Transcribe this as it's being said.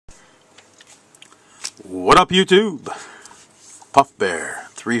What up, YouTube? Puff Bear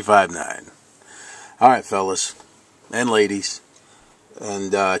 359. All right, fellas and ladies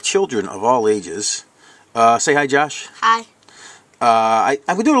and children of all ages. Say hi, Josh. Hi.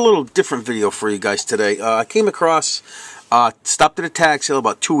 I'm doing a little different video for you guys today. I came across, stopped at a tag sale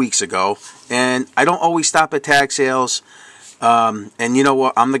about 2 weeks ago, and I don't always stop at tag sales. And you know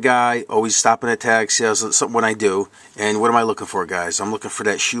what? I'm the guy always stopping at tag sales. It's something when I do. And what am I looking for, guys? I'm looking for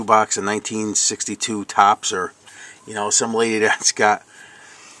that shoebox of 1962 Tops, or some lady that's got,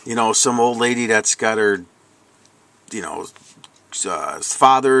 some old lady that's got her,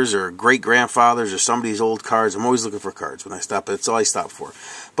 fathers or great grandfathers or somebody's old cards. I'm always looking for cards when I stop. That's all I stop for.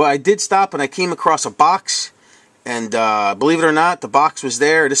 But I did stop and I came across a box, and believe it or not, the box was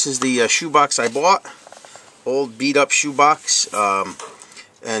there. This is the shoebox I bought. Old beat up shoebox,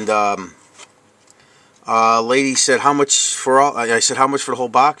 lady said, how much for all? I said, how much for the whole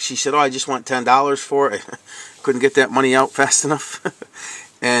box? She said, oh, I just want $10 for it. I couldn't get that money out fast enough.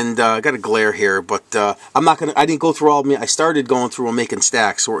 And I got a glare here, but I didn't go through all of them. I started going through and making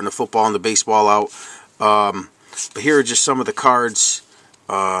stacks, sorting the football and the baseball out. But here are just some of the cards.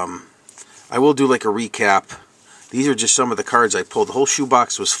 I will do like a recap. These are just some of the cards I pulled. The whole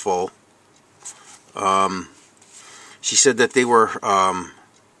shoebox was full. She said that they were,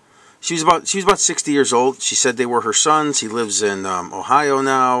 she was about 60 years old. She said they were her sons. He lives in Ohio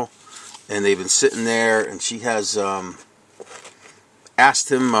now, and they've been sitting there, and she has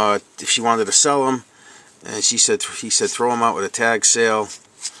asked him if she wanted to sell them, and he said throw them out with a tag sale.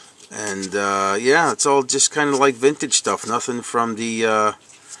 And yeah, it's all just kind of like vintage stuff. Nothing from the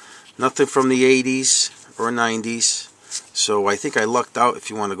 80s or 90s. So I think I lucked out if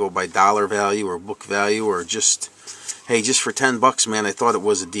you want to go by dollar value or book value, or just, hey, just for $10, man, I thought it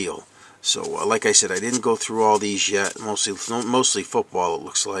was a deal. So like I said, I didn't go through all these yet. Mostly football, it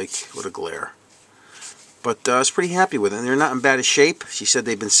looks like. What a glare. But I was pretty happy with it. And they're not in bad a shape. She said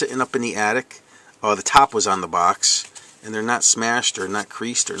they've been sitting up in the attic. The top was on the box. And they're not smashed or not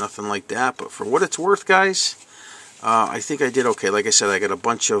creased or nothing like that. But for what it's worth, guys, I think I did okay. Like I said, I got a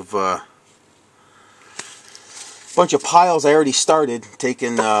bunch of piles. I already started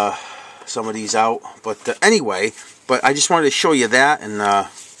taking some of these out, but anyway, I just wanted to show you that. And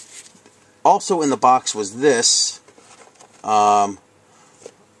also in the box was this,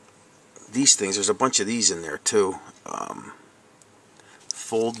 these things. There's a bunch of these in there too.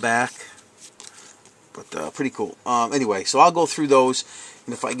 Fold back, but pretty cool. Anyway, so I'll go through those,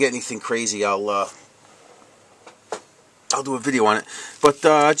 and if I get anything crazy, I'll do a video on it. But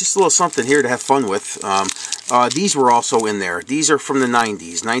just a little something here to have fun with. These were also in there. These are from the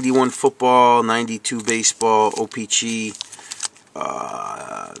 90s. 91 football, 92 baseball, OPC,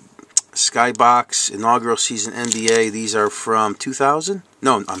 Skybox, inaugural season NBA. These are from 2000?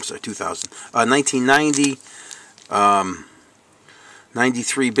 No, I'm sorry, 2000. 1990,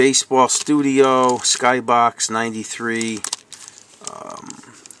 93 baseball studio, Skybox, 93.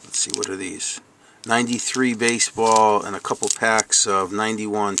 Let's see, what are these? 93 baseball and a couple packs of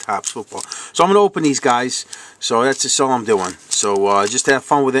 91 Tops football. So I'm going to open these, guys. So that's just all I'm doing. So just have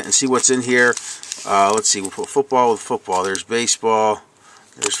fun with it and see what's in here. Let's see. We'll put football with football. There's baseball.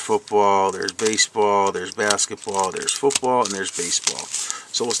 There's football. There's baseball. There's basketball. There's football. And there's baseball.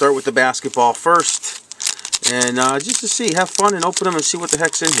 So we'll start with the basketball first. And just to see, have fun and open them and see what the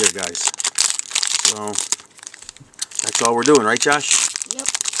heck's in here, guys. So that's all we're doing, right, Josh? Yep.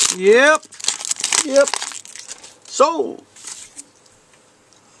 Yep. Yep. Sold.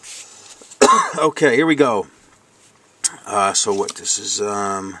 Okay, here we go. So what? This is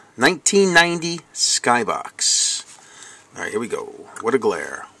 1990 Skybox. All right, here we go. What a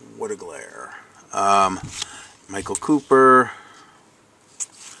glare. What a glare. Michael Cooper.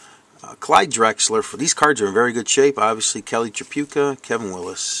 Clyde Drexler. For these cards are in very good shape. Obviously, Kelly Tripucka, Kevin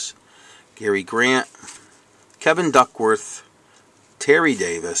Willis, Gary Grant, Kevin Duckworth, Terry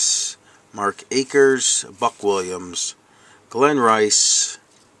Davis, Mark Akers, Buck Williams, Glenn Rice,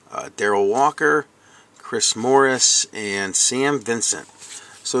 Darrell Walker, Chris Morris, and Sam Vincent.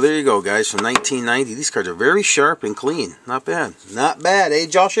 So there you go, guys, from 1990. These cards are very sharp and clean. Not bad. Not bad, eh,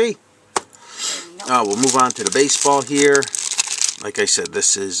 Joshy? We'll move on to the baseball here. Like I said,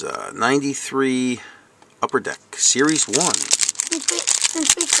 this is 93 Upper Deck, Series 1.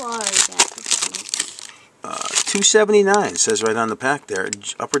 Since baseball already got $2.79 says right on the pack there.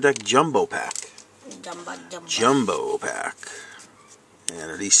 Upper Deck Jumbo Pack. Jumbo Pack.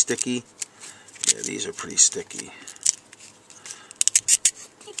 And are these sticky? Yeah, these are pretty sticky.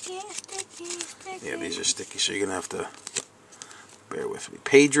 Sticky. Yeah, these are sticky, so you're going to have to bear with me.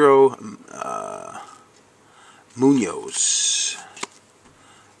 Pedro Munoz.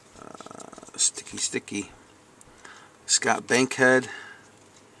 Sticky. Scott Bankhead.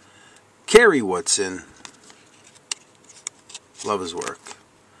 Kerry Woodson. Love his work.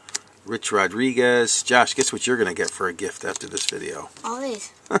 Rich Rodriguez. Josh, guess what you're going to get for a gift after this video? All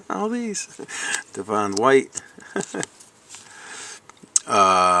these. All these. Devon White.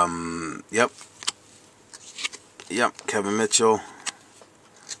 Yep. Kevin Mitchell.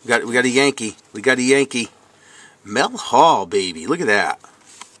 We got a Yankee. Mel Hall, baby. Look at that.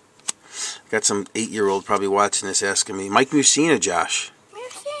 Got some 8-year-old probably watching this asking me. Mike Mussina, Josh.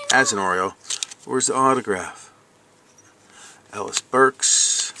 As an Oriole. Where's the autograph? Ellis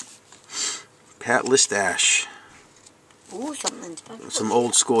Burks. Pat Listash. Ooh, something special. Some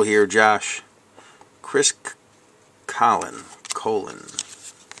old school here, Josh. Chris Colin.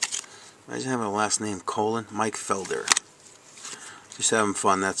 Imagine having a last name Colin. Mike Felder. Just having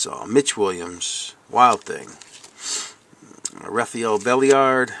fun, that's all. Mitch Williams. Wild Thing. Rafael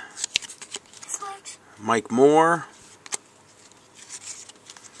Belliard. Mike Moore.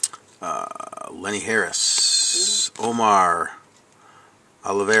 Lenny Harris. Omar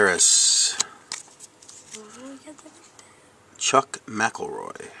Oliveras. Chuck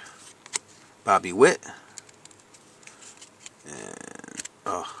McElroy. Bobby Witt. And,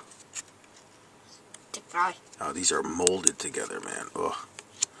 oh, these are molded together, man. Ugh.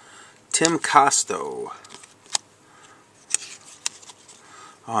 Tim Costo.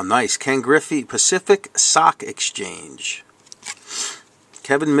 Oh, nice. Ken Griffey, Pacific Sock Exchange.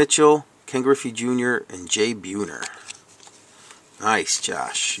 Kevin Mitchell, Ken Griffey Jr., and Jay Buhner. Nice,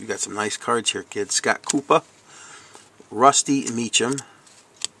 Josh. You got some nice cards here, kid. Scott Koopa. Rusty Meacham.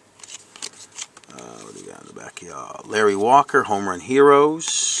 What do we got in the back here? Larry Walker, Home Run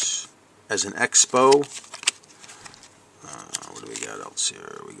Heroes. As an Expo. What do we got else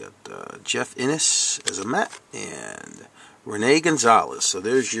here? We got Jeff Innes as a Met. And Rene Gonzalez. So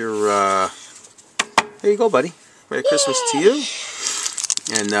there's your, there you go, buddy. Merry Christmas to you.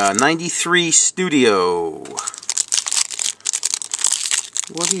 And 93 Studio.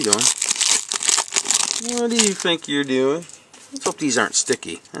 What are you doing? What do you think you're doing? Let's hope these aren't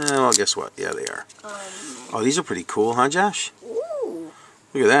sticky. Well, guess what? Yeah, they are. Oh, these are pretty cool, huh, Josh? Ooh.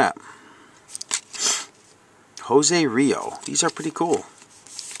 Look at that. Jose Rio. These are pretty cool.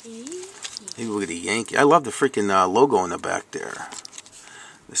 Maybe look at the Yankee. I love the freaking logo in the back there.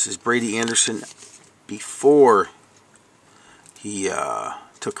 This is Brady Anderson before he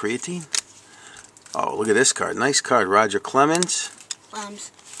took creatine. Oh, look at this card. Nice card. Roger Clemens.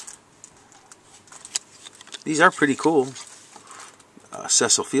 These are pretty cool.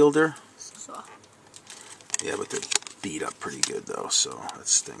 Cecil Fielder. Yeah, but they're beat up pretty good, though, so that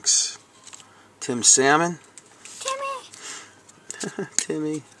stinks. Tim Salmon.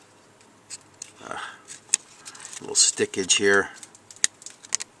 Timmy. Little stickage here.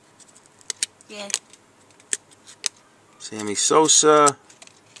 Yeah. Sammy Sosa.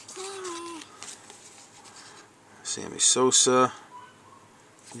 Sammy Sosa.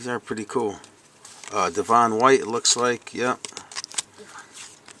 These are pretty cool. Devon White, it looks like. Yep.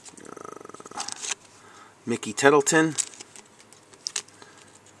 Mickey Tettleton.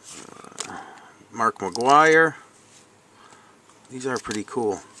 Mark McGuire. These are pretty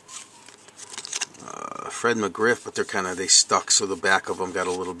cool. Fred McGriff, but they stuck, so the back of them got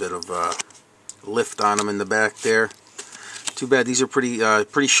a little bit of lift on them in the back there. Too bad. These are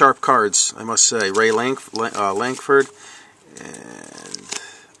pretty sharp cards, I must say. Ray Langford and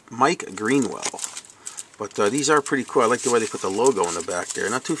Mike Greenwell. But these are pretty cool. I like the way they put the logo in the back there.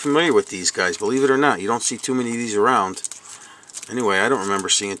 Not too familiar with these guys, believe it or not. You don't see too many of these around. Anyway, I don't remember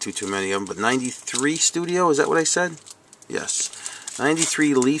seeing too many of them. But 93 Studio, is that what I said? Yes.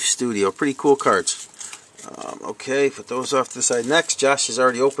 93 Leaf Studio. Pretty cool cards. Okay, put those off to the side. Next, Josh is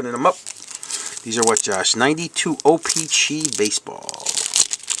already opening them up. These are what, Josh? 92 OPC Baseball.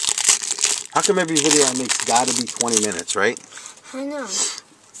 How come every video I make's got to be 20 minutes, right? I know.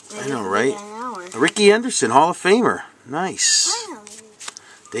 I know, right? Ricky Anderson, Hall of Famer. Nice.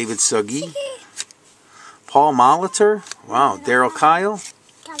 David Suggy. Paul Molitor. Wow. Darryl Kyle.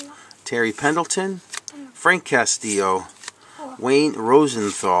 Terry Pendleton. Frank Castillo. Wayne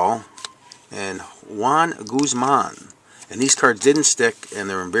Rosenthal. And Juan Guzman. And these cards didn't stick, and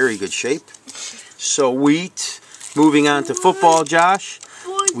they're in very good shape. Sweet. Moving on to football, Josh.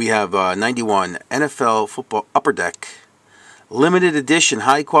 We have 91 NFL Football Upper Deck. Limited edition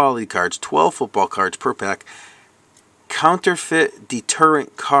high quality cards. 12 football cards per pack. Counterfeit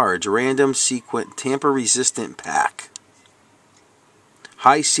deterrent cards. Random sequence tamper resistant pack.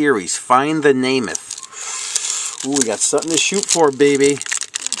 High series. Find the Namath. Ooh, we got something to shoot for, baby.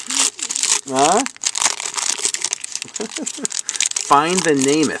 Huh? Find the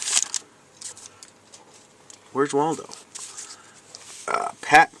Namath. Where's Waldo?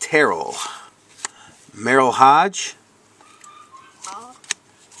 Pat Terrell. Merrill Hodge.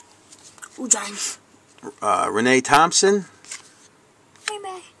 Ooh, Giants. Renee Thompson.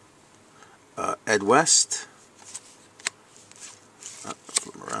 Maybe. Ed West. Flip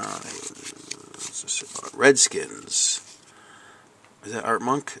 'em around. Redskins. Is that Art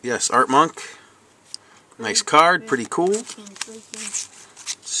Monk? Yes, Art Monk. Nice card. Pretty cool. Let's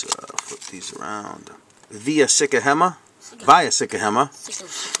flip these around. Via Sikahema.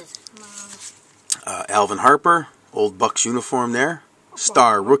 Alvin Harper. Old Bucks uniform there.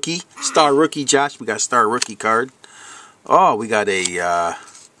 Star Rookie. Star Rookie, Josh. We got a Star Rookie card. Oh, we got a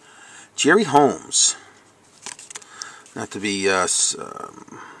Jerry Holmes. Not to be I'm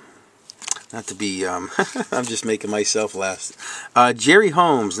just making myself laugh. Jerry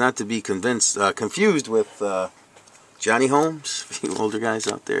Holmes, not to be confused with Johnny Holmes, for you older guys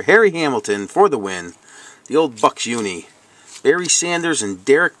out there. Harry Hamilton for the win. The old Bucks uni. Barry Sanders and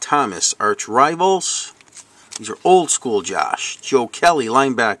Derek Thomas, arch rivals. These are old school, Josh. Joe Kelly,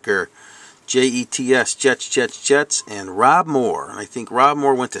 linebacker. Jets, Jets, and Rob Moore. And I think Rob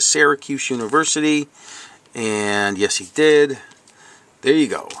Moore went to Syracuse University. And yes, he did. There you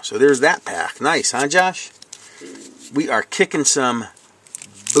go. So there's that pack. Nice, huh, Josh? We are kicking some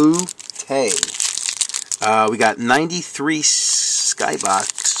booty. We got 93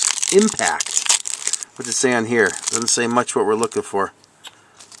 Skybox Impact. What's it say on here? Doesn't say much what we're looking for.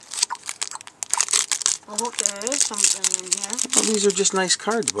 I hope there is something in here. Well, these are just nice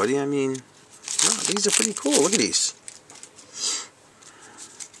cards, buddy. I mean, wow, these are pretty cool. Look at these.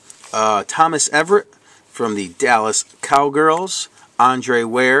 Thomas Everett from the Dallas Cowgirls. Andre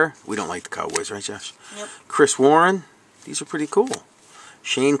Ware. We don't like the Cowboys, right, Josh? Yep. Chris Warren. These are pretty cool.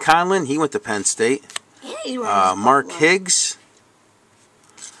 Shane Conlon. He went to Penn State. Yeah, Mark Higgs.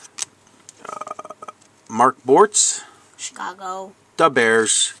 Mark Bortz. Chicago. The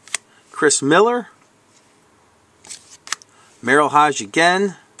Bears. Chris Miller. Merrill Hodge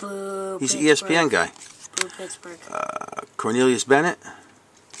again. Boo, He's an Pittsburgh. ESPN guy. Boo, Pittsburgh. Cornelius Bennett.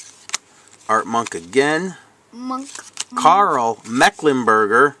 Art Monk again. Monk. Carl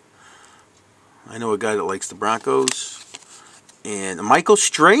Mecklenberger. I know a guy that likes the Broncos. And Michael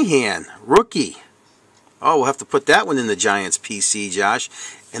Strahan, rookie. Oh, we'll have to put that one in the Giants PC, Josh.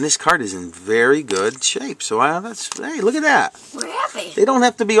 And this card is in very good shape. So hey, look at that. We're happy. They don't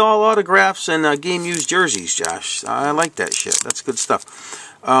have to be all autographs and game-used jerseys, Josh. I like that shit. That's good stuff.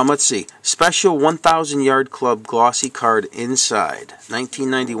 Let's see. Special 1,000 Yard Club glossy card inside.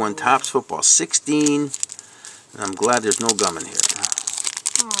 1991 Topps Football 16. And I'm glad there's no gum in here.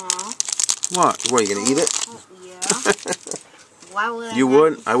 Aww. What? What, are you going to eat it? Yeah. Why would I? You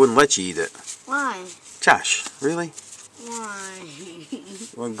wouldn't? I wouldn't let you eat it. Why? Josh, really? Why? You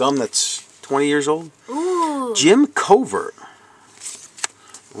want gum that's 20 years old? Ooh. Jim Covert.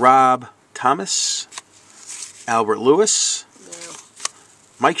 Rob Thomas. Albert Lewis.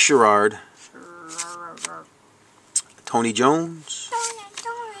 Mike Sherrard. Tony Jones.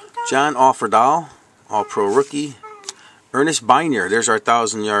 John Offerdahl. All-Pro rookie. Ernest Biner. There's our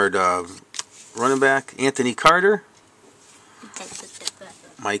 1,000-yard running back. Anthony Carter.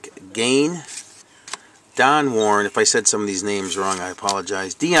 Mike Gain. Don Warren. If I said some of these names wrong, I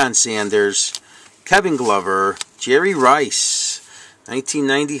apologize. Deion Sanders. Kevin Glover. Jerry Rice.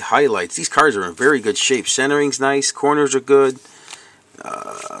 1990 highlights. These cards are in very good shape. Centering's nice. Corners are good.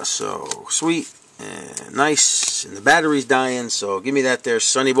 So sweet and nice. And the battery's dying. So give me that there,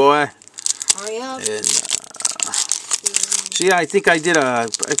 Sonny boy. Hurry up. And so yeah, I think I did a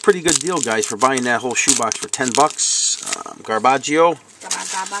pretty good deal, guys, for buying that whole shoebox for $10. Garbaggio.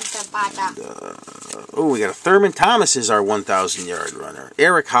 Oh, we got a Thurman Thomas is our 1,000-yard runner.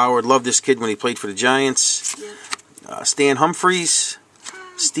 Eric Howard, loved this kid when he played for the Giants. Yep. Stan Humphries,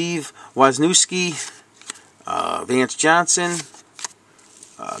 Steve Wisniewski, Vance Johnson,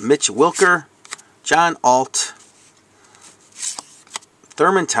 Mitch Wilker, John Alt,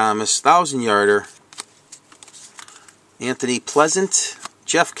 Thurman Thomas, 1,000-yarder, Anthony Pleasant,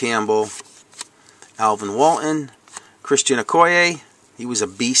 Jeff Campbell, Alvin Walton, Christian Okoye, he was a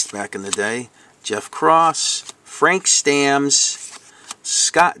beast back in the day, Jeff Cross, Frank Stams,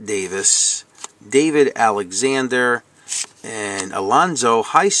 Scott Davis, David Alexander, and Alonzo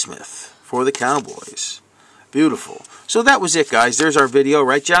Highsmith for the Cowboys. Beautiful. So that was it, guys. There's our video,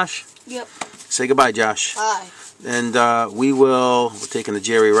 right, Josh? Yep. Say goodbye, Josh. Bye. And we're taking the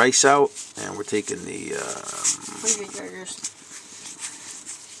Jerry Rice out, and we're taking the 100 yarders.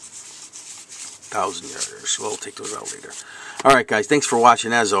 1,000-yarders. We'll take those out later. All right, guys. Thanks for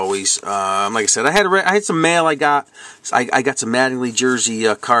watching, as always. Like I said, I had some mail I got. I got some Mattingly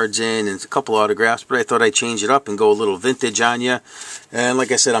jersey cards in and a couple autographs, but I thought I'd change it up and go a little vintage on you. And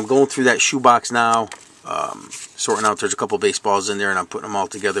like I said, I'm going through that shoebox now, sorting out. There's a couple baseballs in there, and I'm putting them all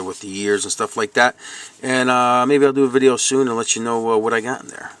together with the years and stuff like that. And maybe I'll do a video soon and let you know what I got in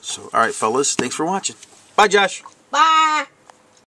there. So, all right, fellas. Thanks for watching. Bye, Josh. Bye.